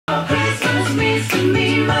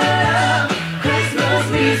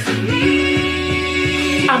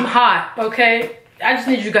hot, okay? I just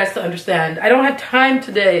need you guys to understand. I don't have time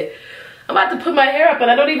today. I'm about to put my hair up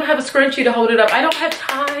and I don't even have a scrunchie to hold it up. I don't have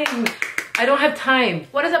time. I don't have time.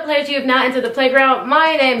 What is up, players? You have now entered the playground.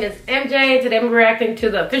 My name is MJ. Today I'm reacting to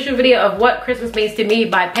the official video of What Christmas Means to Me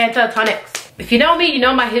by Pentatonix. If you know me, you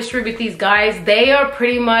know my history with these guys. They are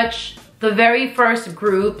pretty much the very first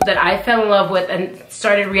group that I fell in love with and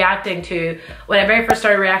started reacting to when I very first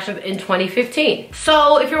started reactions in 2015.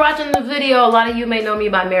 So if you're watching the video, a lot of you may know me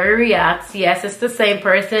by Mary Reacts. Yes, it's the same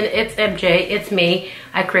person. It's MJ, it's me.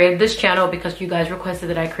 I created this channel because you guys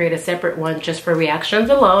requested that I create a separate one just for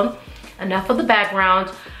reactions alone. Enough of the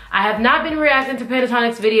background. I have not been reacting to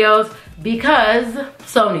Pentatonix videos because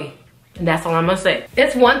Sony. And that's all I'm gonna say.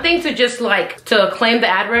 It's one thing to just like, to claim the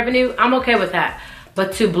ad revenue. I'm okay with that.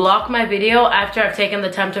 But to block my video after I've taken the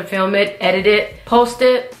time to film it, edit it, post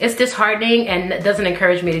it, it's disheartening and it doesn't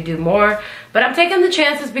encourage me to do more. But I'm taking the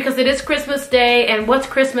chances because it is Christmas Day, and what's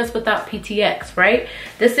Christmas without PTX, right?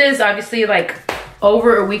 This is obviously like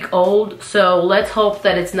over a week old, so let's hope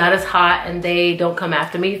that it's not as hot and they don't come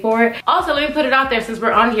after me for it. Also, let me put it out there since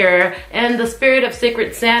we're on here. In the spirit of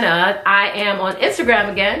Secret Santa, I am on Instagram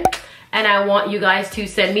again. And I want you guys to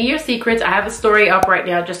send me your secrets. I have a story up right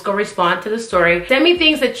now. Just go respond to the story. Send me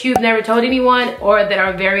things that you've never told anyone or that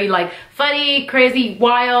are very like funny, crazy,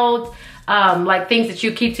 wild, like things that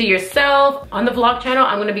you keep to yourself. On the vlog channel,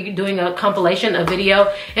 I'm gonna be doing a compilation, a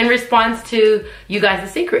video in response to you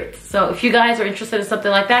guys' secrets. So if you guys are interested in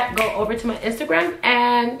something like that, go over to my Instagram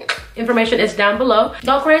and information is down below.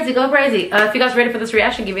 Go crazy, go crazy. If you guys are ready for this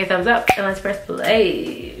reaction, give me a thumbs up and let's press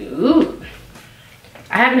play. Ooh.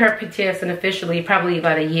 I haven't heard PTX officially probably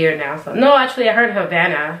about a year now. So no, actually I heard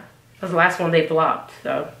Havana. That was the last one they blocked.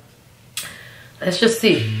 So let's just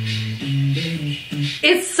see.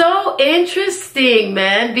 It's so interesting,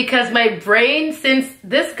 man, because my brain, since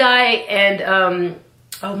this guy and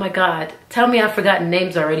oh my god, tell me I've forgotten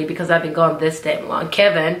names already because I've been gone this damn long.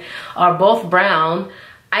 Kevin are both brown.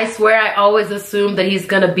 I swear I always assume that he's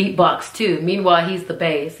gonna beatbox too. Meanwhile, he's the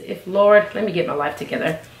bass. If Lord, let me get my life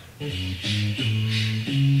together.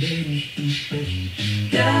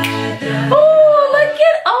 Oh, look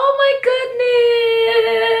at, oh my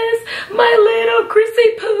goodness, my little Chrissy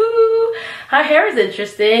Poo. Her hair is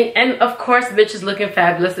interesting, and of course Mitch is looking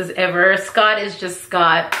fabulous as ever. Scott is just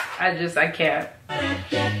Scott. I can't.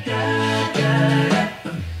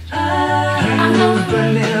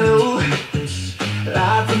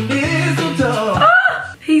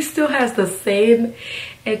 He still has the same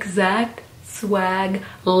exact swag,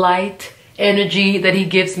 light, energy that he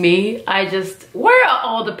gives me. Where are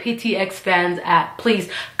all the PTX fans at? Please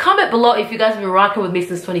comment below if you guys have been rocking with me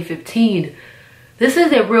since 2015. This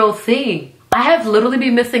is a real thing. I have literally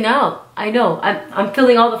been missing out. I know. I'm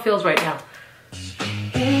feeling all the feels right now.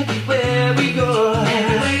 Everywhere we go,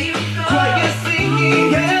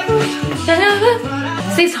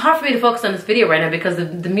 see, it's hard for me to focus on this video right now because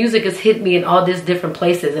the music has hit me in all these different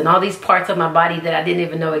places and all these parts of my body that I didn't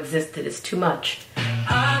even know existed. It's too much.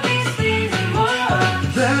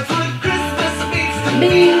 That's what Christmas means to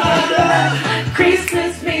me.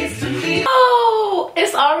 Christmas means to me. Oh,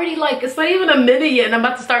 it's already like, it's not even a minute yet and I'm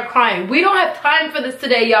about to start crying. We don't have time for this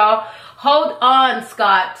today, y'all. Hold on,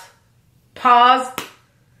 Scott. Pause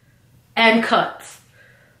and cut.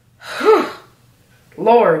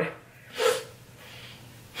 Lord.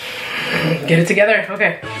 Get it together,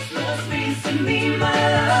 okay.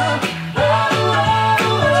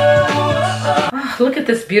 Look at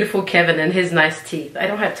this beautiful Kevin and his nice teeth. I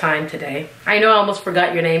don't have time today. I know I almost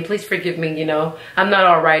forgot your name. Please forgive me, you know. I'm not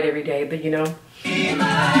all right every day, but you know.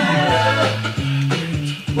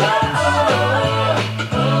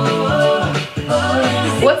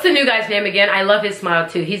 What's the new guy's name again? I love his smile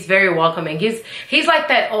too. He's very welcoming. He's like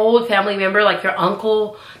that old family member, like your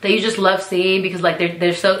uncle that you just love seeing because like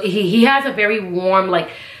they're so, he has a very warm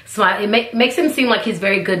like smile. It makes him seem like he's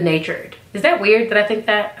very good natured. Is that weird that I think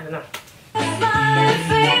that? I don't know.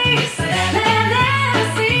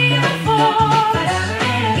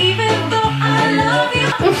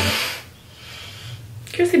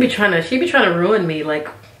 Chrissy be trying to ruin me. Like,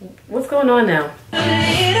 what's going on now?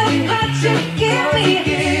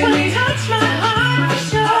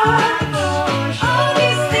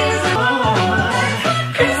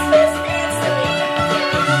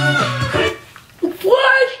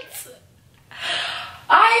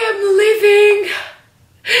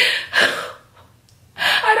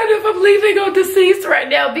 Deceased right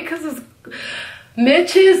now because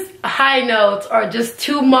Mitch's high notes are just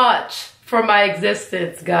too much for my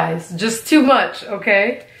existence, guys. Just too much,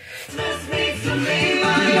 okay? Christmas means to me,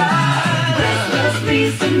 my love. Christmas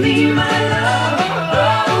means to me, my love.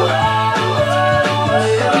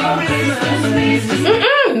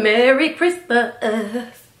 Merry Christmas.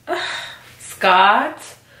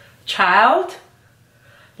 Scott, child,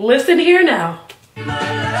 listen here now.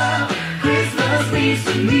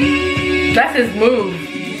 That's his move.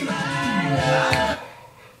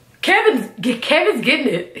 Kevin's getting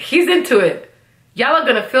it. He's into it. Y'all are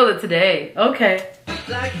gonna feel it today. Okay.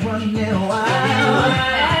 Like running wild,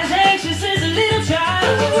 as anxious as a little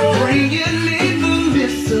child. Bring your little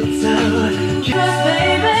mistletoe. Just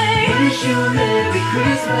baby, wish you a Merry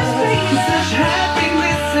Christmas. Such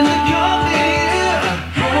happiness in the coming.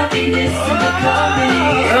 Happiness in the coming.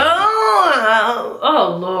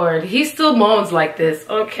 Oh Lord, he still moans like this.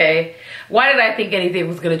 Okay. Why did I think anything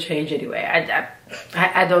was gonna change anyway?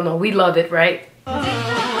 I don't know. We love it, right?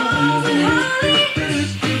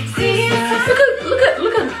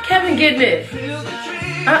 Look at Kevin getting it. So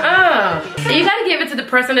you gotta give it to the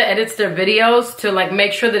person that edits their videos to like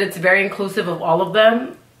make sure that it's very inclusive of all of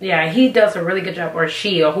them. Yeah, he does a really good job, or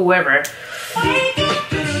she, or whoever.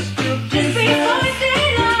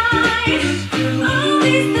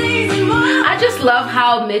 I just love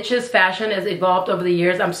how Mitch's fashion has evolved over the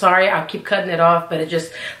years. I'm sorry, I'll keep cutting it off, but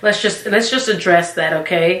let's just address that,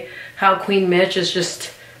 okay? How Queen Mitch is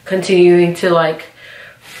just continuing to like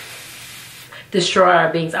destroy our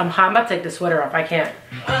beings. I'm about to take the sweater off. I can't.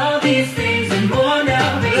 All these things and more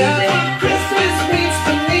now, baby. Christmas means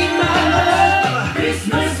to me, my love.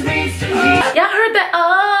 Christmas means to me. Y'all heard that? Oh,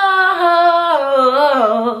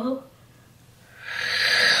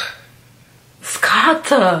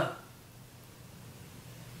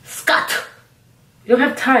 Scott. You don't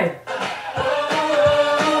have time.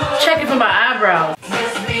 Check it for my eyebrows.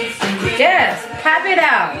 Yes, pop it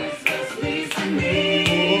out.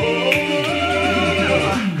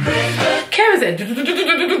 Kevin said, okay.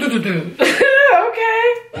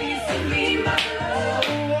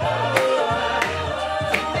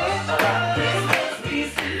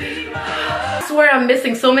 I swear I'm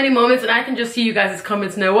missing so many moments, and I can just see you guys'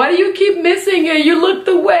 comments now. Why do you keep missing it? You look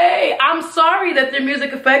the way. I'm sorry that their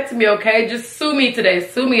music affects me, okay? Just sue me today.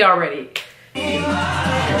 Sue me already.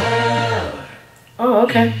 Oh,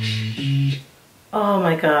 okay. Oh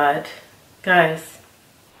my God. Guys.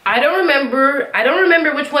 I don't remember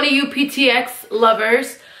which one of you PTX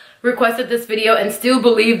lovers requested this video and still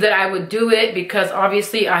believe that I would do it, because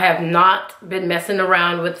obviously I have not been messing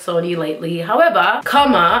around with Sony lately. However,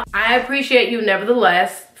 I appreciate you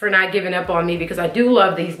nevertheless for not giving up on me, because I do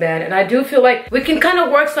love these band, and I do feel like we can kind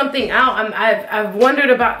of work something out. I've wondered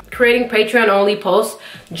about creating Patreon only posts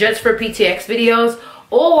just for PTX videos,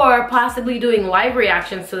 or possibly doing live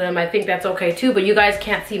reactions to them. I think that's okay too, but you guys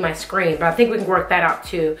can't see my screen. But I think we can work that out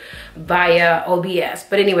too via OBS.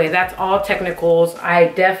 But anyway, that's all technicals. I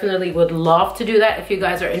definitely would love to do that. If you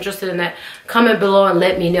guys are interested in that, comment below and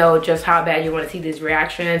let me know just how bad you want to see these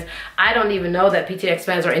reactions. I don't even know that PTX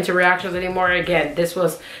fans are into reactions anymore. Again, this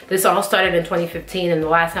all started in 2015, and the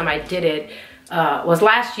last time I did it was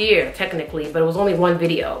last year technically, but it was only one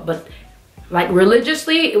video. But like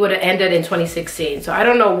religiously, it would have ended in 2016. So I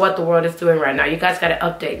don't know what the world is doing right now. You guys gotta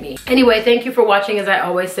update me. Anyway, thank you for watching. As I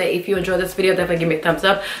always say, if you enjoyed this video, definitely give me a thumbs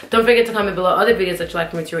up. Don't forget to comment below other videos that you'd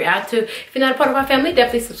like me to react to. If you're not a part of my family,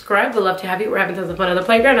 definitely subscribe. We'd love to have you. We're having tons of fun on the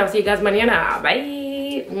playground. I'll see you guys mañana.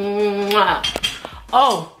 Bye.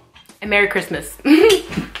 Oh, and Merry Christmas.